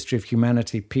the history of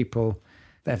humanity, people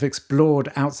that have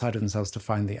explored outside of themselves to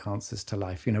find the answers to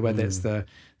life, whether it's the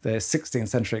 16th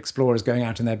century explorers going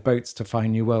out in their boats to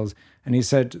find new worlds. And he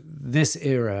said, this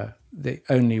era, the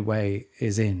only way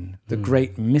is in. The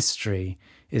great mystery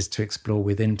is to explore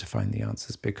within to find the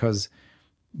answers, because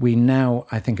we now,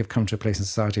 I think, have come to a place in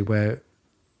society where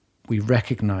we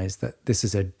recognize that this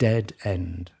is a dead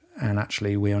end, and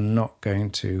actually we are not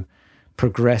going to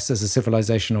progress as a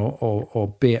civilization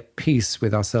or be at peace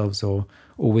with ourselves or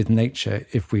with nature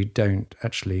if we don't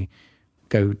actually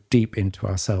go deep into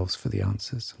ourselves for the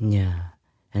answers. Yeah.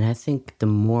 And I think the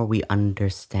more we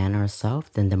understand ourselves,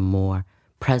 then the more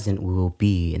present we will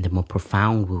be and the more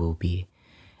profound we will be.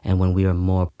 And when we are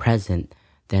more present,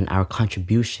 then our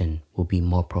contribution will be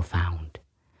more profound.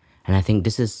 And I think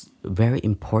this is very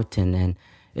important, and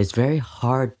it's very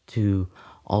hard to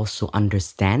also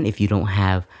understand if you don't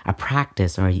have a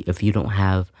practice, or if you don't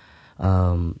have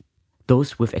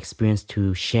those with experience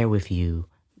to share with you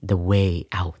the way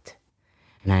out.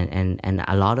 And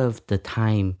a lot of the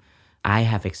time I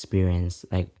have experienced,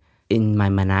 like in my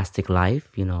monastic life,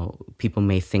 people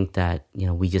may think that,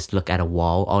 we just look at a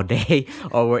wall all day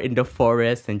or we're in the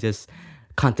forest and just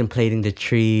contemplating the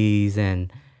trees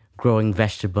and growing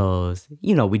vegetables.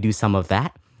 We do some of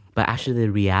that. But actually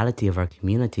the reality of our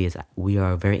community is we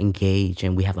are very engaged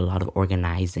and we have a lot of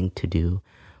organizing to do.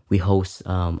 We host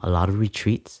a lot of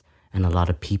retreats and a lot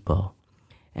of people.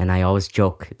 And I always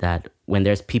joke that when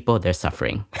there's people, there's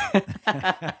suffering.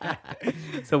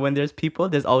 So when there's people,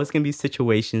 there's always going to be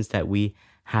situations that we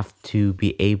have to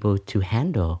be able to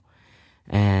handle.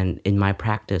 And in my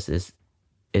practice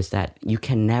is that you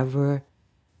can never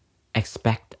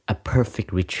expect a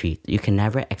perfect retreat. You can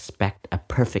never expect a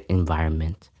perfect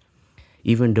environment,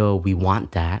 even though we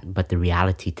want that, but the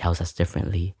reality tells us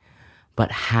differently.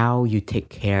 But how you take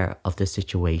care of the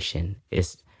situation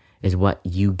is what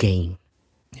you gain.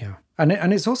 Yeah.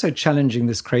 And it's also challenging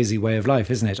this crazy way of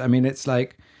life, isn't it? I mean, it's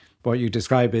like what you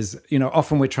describe is,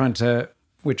 often we're trying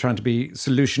to be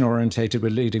solution orientated.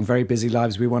 We're leading very busy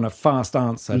lives. We want a fast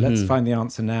answer. Mm-hmm. Let's find the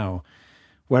answer now.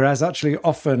 Whereas actually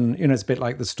often, it's a bit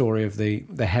like the story of the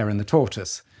hare and the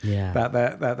tortoise. Yeah.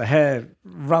 That the hare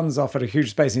runs off at a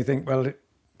huge space and you think, well,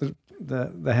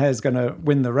 the hare's going to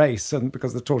win the race, and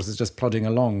because the tortoise is just plodding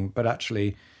along, but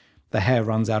actually the hare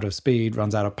runs out of speed,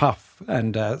 runs out of puff,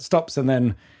 and stops. And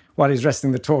then while he's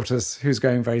resting, the tortoise, who's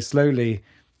going very slowly,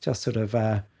 just sort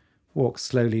of walks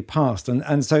slowly past.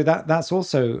 And so that's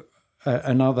also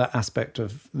another aspect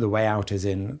of the way out is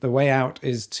in. The way out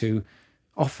is to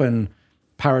often,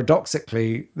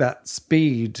 paradoxically, that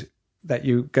speed that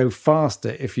you go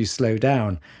faster if you slow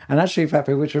down. And actually,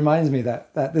 Phapo, which reminds me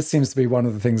that this seems to be one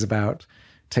of the things about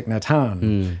Thich Nhat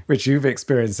Hanh, which you've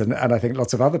experienced, and I think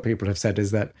lots of other people have said,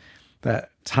 is that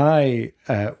Thai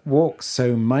walks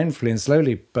so mindfully and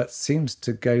slowly, but seems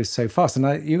to go so fast.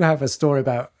 And you have a story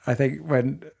about, I think,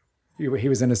 when he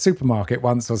was in a supermarket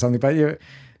once or something, but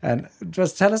and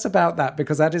just tell us about that,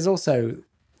 because that is also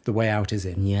the way out is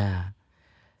in. Yeah.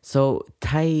 So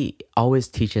Thai always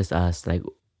teaches us, like,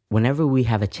 whenever we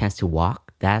have a chance to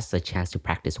walk, that's a chance to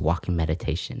practice walking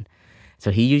meditation. So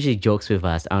he usually jokes with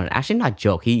us, actually not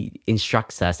joke, he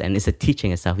instructs us, and it's a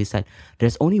teaching itself. He said,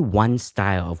 there's only one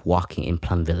style of walking in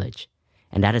Plum Village,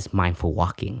 and that is mindful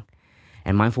walking.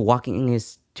 And mindful walking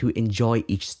is to enjoy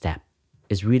each step.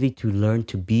 It's really to learn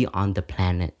to be on the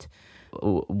planet.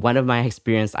 One of my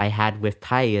experience I had with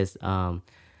Thai is,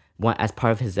 as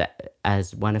part of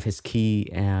as one of his key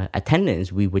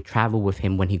attendants, we would travel with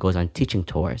him when he goes on teaching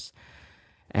tours.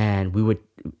 And we would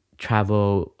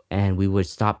travel and we would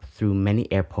stop through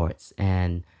many airports.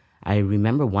 And I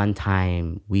remember one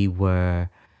time we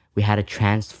had a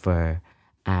transfer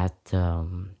at,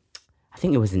 I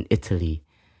think it was in Italy.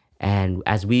 And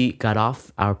as we got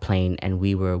off our plane and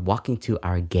we were walking to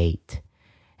our gate,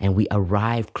 and we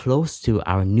arrived close to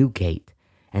our new gate,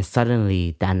 and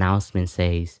suddenly the announcement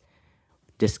says,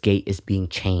 this gate is being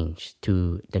changed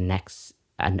to the next,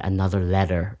 another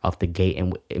letter of the gate,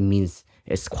 and it means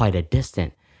it's quite a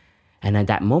distance. And at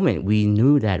that moment, we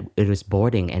knew that it was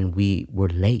boarding and we were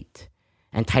late.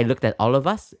 And Thai looked at all of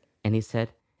us and he said,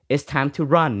 it's time to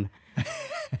run.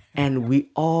 And we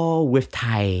all with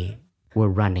Thai were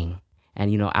running.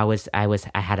 And,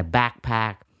 I had a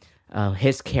backpack,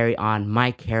 his carry-on,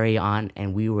 my carry-on,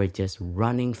 and we were just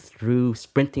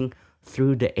sprinting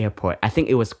through the airport. I think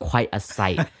it was quite a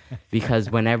sight because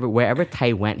wherever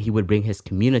Thai went, he would bring his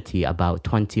community, about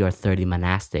 20 or 30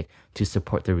 monastic, to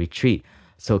support the retreat.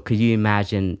 So could you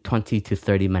imagine 20 to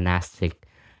 30 monastic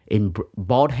in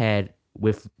bald head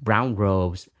with brown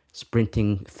robes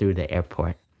sprinting through the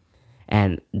airport?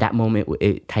 And that moment,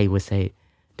 Thai would say,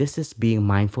 this is being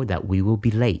mindful that we will be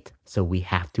late, so we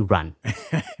have to run.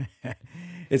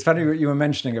 It's funny what you were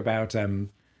mentioning about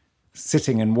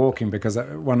sitting and walking, because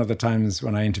one of the times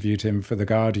when I interviewed him for The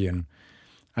Guardian,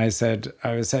 I was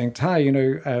saying, Thai,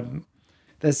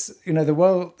 there's, the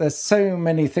world, there's so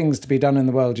many things to be done in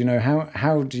the world,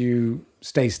 how do you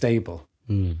stay stable?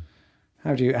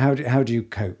 How do you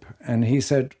cope? And he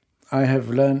said, I have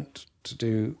learnt to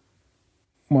do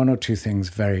one or two things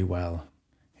very well.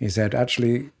 He said,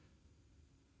 actually,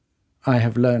 I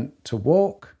have learnt to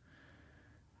walk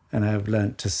and I have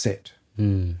learnt to sit.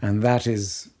 And that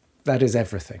is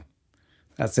everything.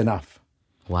 That's enough.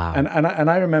 Wow. And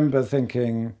I remember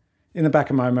thinking, in the back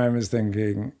of my mind was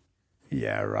thinking,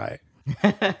 yeah, right.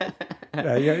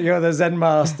 You're the Zen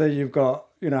master. You've got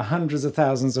hundreds of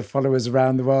thousands of followers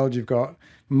around the world. You've got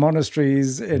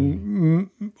monasteries in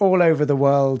all over the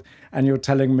world, and you're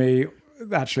telling me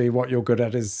actually what you're good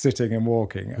at is sitting and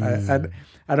walking. And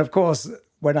of course,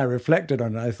 when I reflected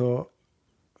on it, I thought,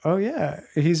 oh yeah,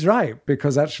 he's right,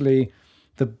 because actually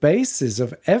the basis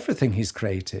of everything he's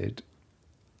created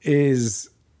is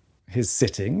his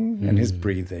sitting and his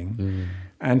breathing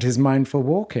and his mindful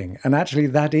walking. And actually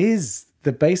that is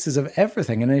the basis of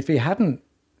everything. And if he hadn't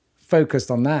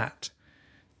focused on that,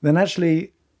 then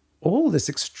actually all this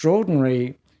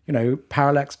extraordinary,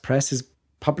 Parallax Press, his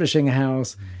publishing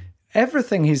house,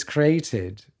 everything he's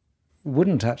created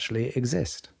wouldn't actually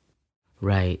exist.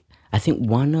 Right. I think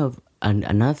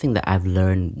another thing that I've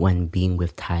learned when being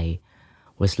with Thay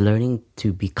was learning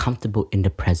to be comfortable in the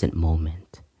present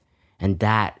moment. And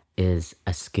that is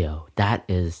a skill. That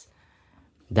is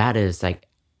like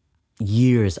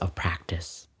years of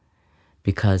practice.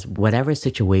 Because whatever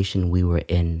situation we were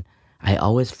in, I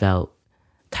always felt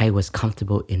Thay was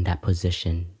comfortable in that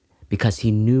position because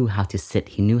he knew how to sit,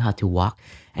 he knew how to walk,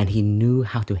 and he knew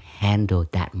how to handle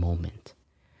that moment.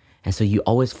 And so you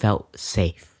always felt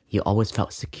safe. You always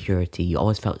felt security. You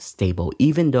always felt stable,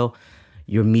 even though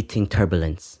you're meeting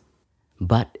turbulence.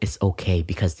 But it's okay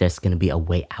because there's going to be a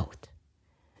way out.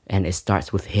 And it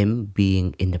starts with him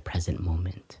being in the present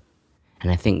moment.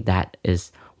 And I think that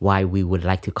is why we would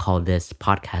like to call this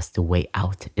podcast The Way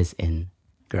Out is In.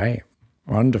 Great.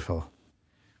 Wonderful.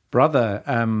 Brother,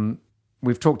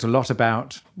 we've talked a lot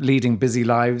about leading busy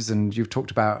lives, and you've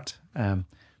talked about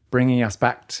bringing us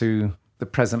back to the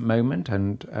present moment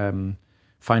and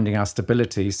finding our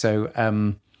stability. So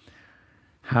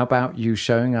how about you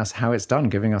showing us how it's done,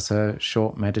 giving us a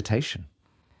short meditation?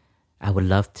 I would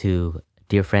love to,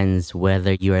 dear friends,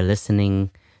 whether you are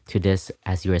listening to this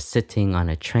as you are sitting on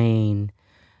a train,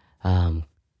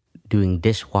 doing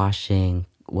dishwashing,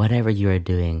 whatever you are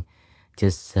doing,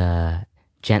 just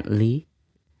gently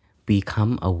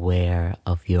become aware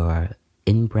of your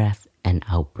in-breath and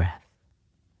out-breath.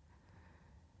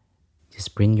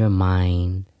 Just bring your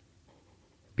mind,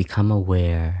 become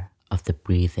aware of the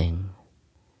breathing.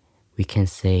 We can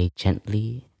say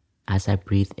gently, as I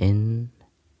breathe in,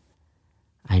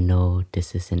 I know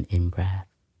this is an in-breath.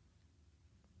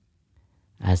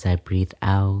 As I breathe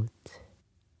out,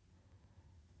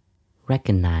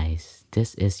 recognize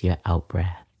this is your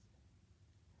out-breath.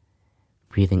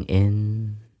 Breathing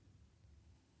in,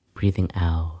 breathing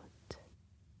out.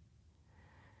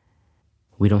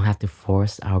 We don't have to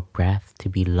force our breath to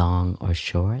be long or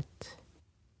short.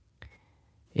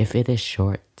 If it is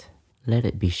short, let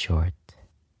it be short.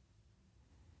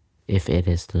 If it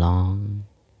is long,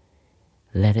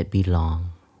 let it be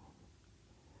long.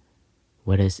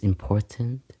 What is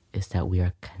important is that we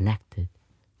are connected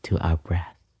to our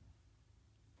breath.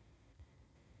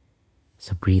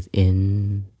 So breathe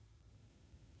in.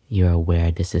 You're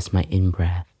aware this is my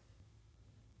in-breath.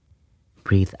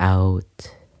 Breathe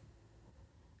out.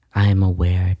 I am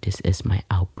aware this is my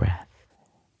out-breath.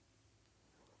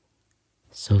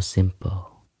 So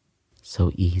simple,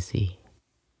 so easy.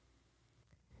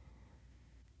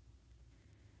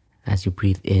 As you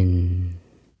breathe in,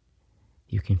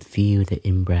 you can feel the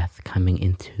in-breath coming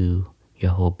into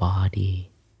your whole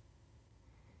body,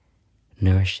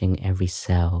 nourishing every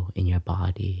cell in your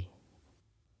body.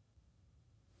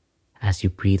 As you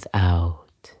breathe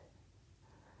out,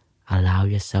 allow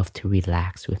yourself to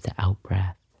relax with the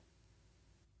out-breath.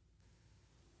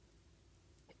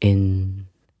 In,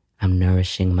 I'm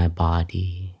nourishing my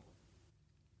body.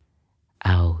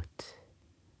 Out,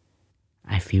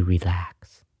 I feel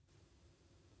relaxed.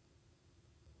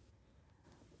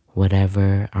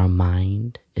 Whatever our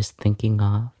mind is thinking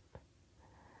of,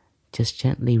 just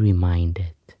gently remind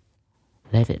it.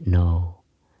 Let it know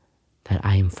that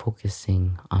I am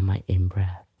focusing on my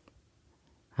in-breath.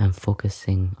 I'm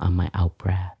focusing on my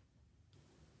out-breath.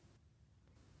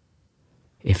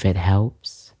 If it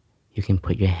helps, you can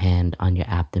put your hand on your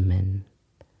abdomen,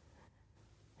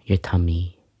 your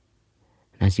tummy.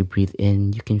 And as you breathe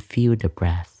in, you can feel the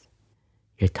breath,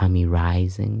 your tummy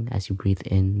rising as you breathe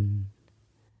in,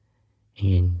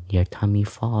 and your tummy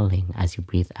falling as you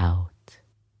breathe out.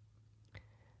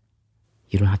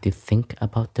 You don't have to think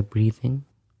about the breathing.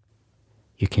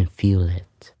 You can feel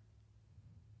it.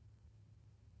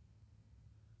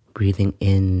 Breathing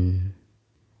in,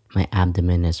 my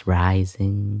abdomen is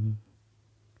rising.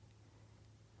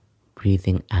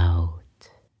 Breathing out,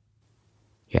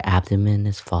 your abdomen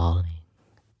is falling.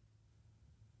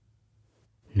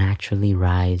 Naturally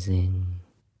rising,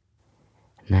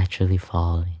 naturally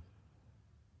falling.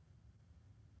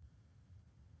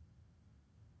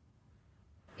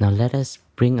 Now let us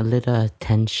bring a little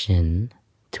attention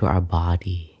to our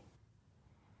body.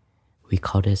 We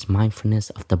call this mindfulness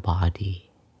of the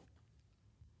body.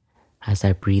 As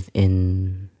I breathe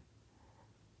in,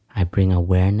 I bring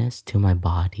awareness to my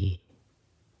body.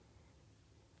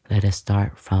 Let us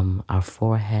start from our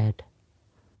forehead,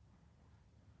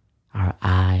 our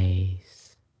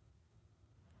eyes,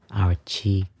 our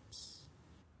cheeks,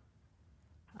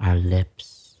 our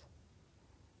lips.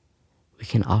 We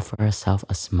can offer ourselves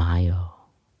a smile.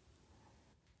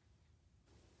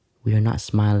 We are not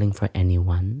smiling for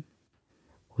anyone.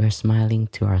 We're smiling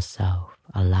to ourselves,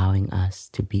 allowing us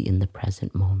to be in the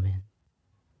present moment.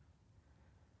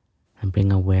 And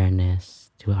bring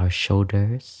awareness to our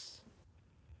shoulders.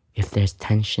 If there's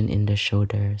tension in the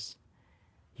shoulders,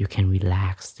 you can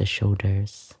relax the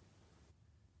shoulders.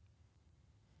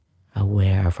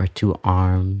 Aware of our two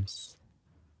arms,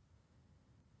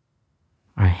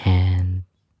 our hands,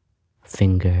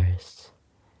 fingers.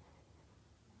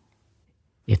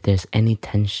 If there's any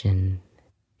tension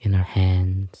in our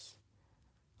hands,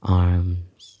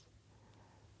 arms,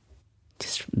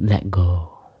 just let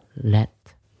go. Let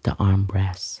the arm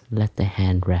rest. Let the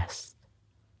hand rest.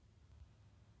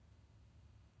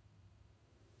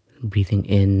 Breathing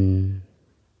in,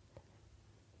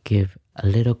 give a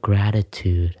little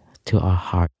gratitude to our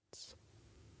hearts.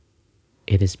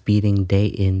 It is beating day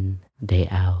in, day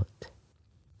out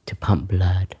to pump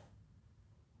blood.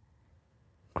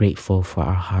 Grateful for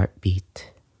our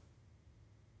heartbeat.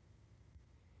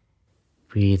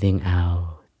 Breathing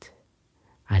out,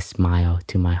 I smile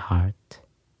to my heart.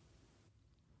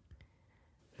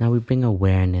 Now we bring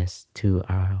awareness to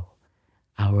our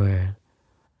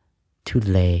two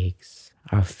legs,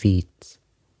 our feet,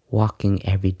 walking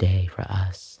every day for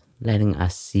us, letting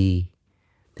us see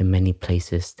the many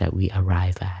places that we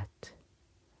arrive at.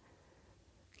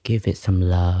 Give it some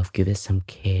love, give it some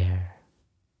care.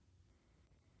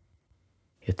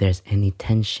 If there's any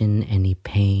tension, any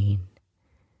pain,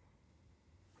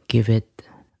 give it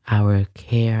our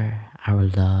care, our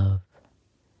love,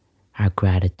 our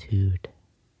gratitude.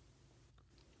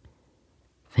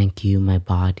 Thank you, my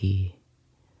body,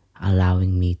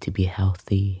 allowing me to be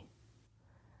healthy,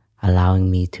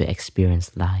 allowing me to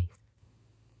experience life.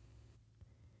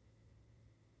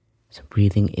 So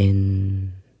breathing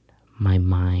in, my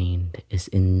mind is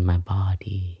in my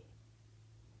body.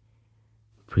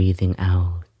 Breathing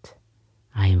out,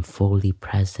 I am fully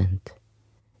present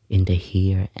in the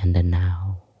here and the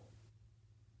now.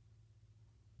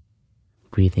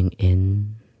 Breathing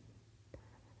in,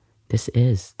 this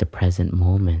is the present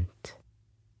moment.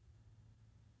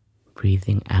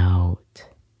 Breathing out,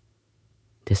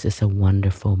 this is a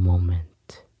wonderful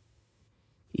moment.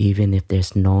 Even if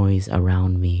there's noise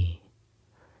around me,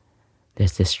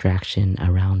 there's distraction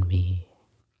around me,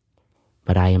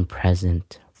 but I am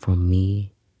present for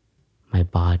me, my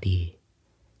body,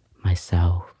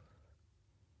 myself.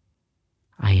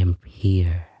 I am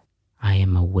here. I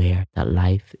am aware that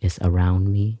life is around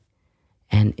me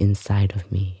and inside of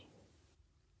me.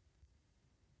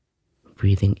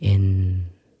 Breathing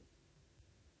in,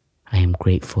 I am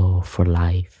grateful for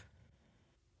life.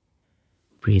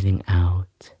 Breathing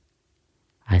out,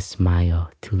 I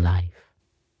smile to life.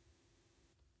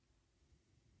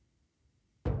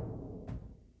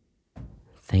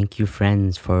 Thank you,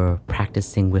 friends, for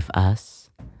practicing with us.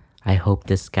 I hope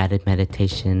this guided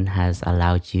meditation has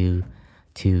allowed you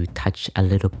to touch a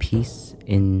little peace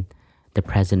in the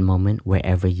present moment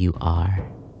wherever you are.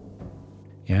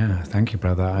 Yeah, thank you,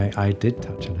 brother. I did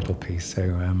touch a little piece, so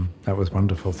that was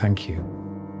wonderful. Thank you.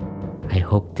 I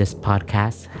hope this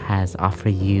podcast has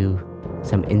offered you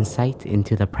some insight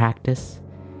into the practice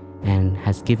and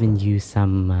has given you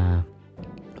some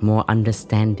more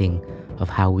understanding of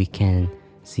how we can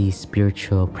see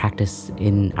spiritual practice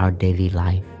in our daily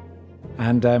life.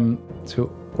 And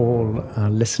to all our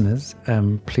listeners,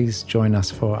 please join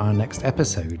us for our next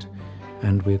episode.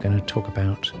 And we're going to talk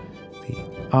about the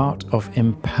art of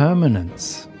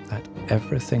impermanence, that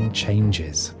everything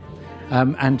changes.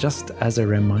 And just as a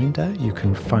reminder, you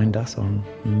can find us on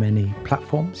many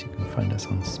platforms. You can find us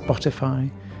on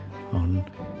Spotify, on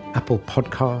Apple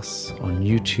Podcasts, on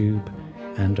YouTube,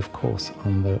 and of course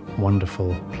on the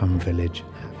wonderful Plum Village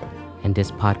app. And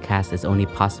this podcast is only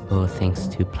possible thanks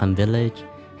to Plum Village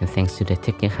and thanks to the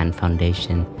Thich Nhat Hanh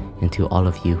Foundation and to all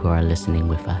of you who are listening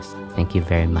with us. Thank you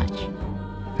very much.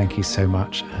 Thank you so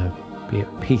much. Be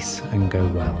at peace and go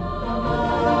well.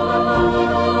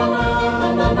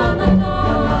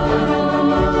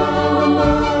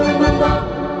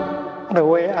 The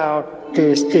way out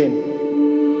is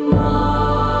in.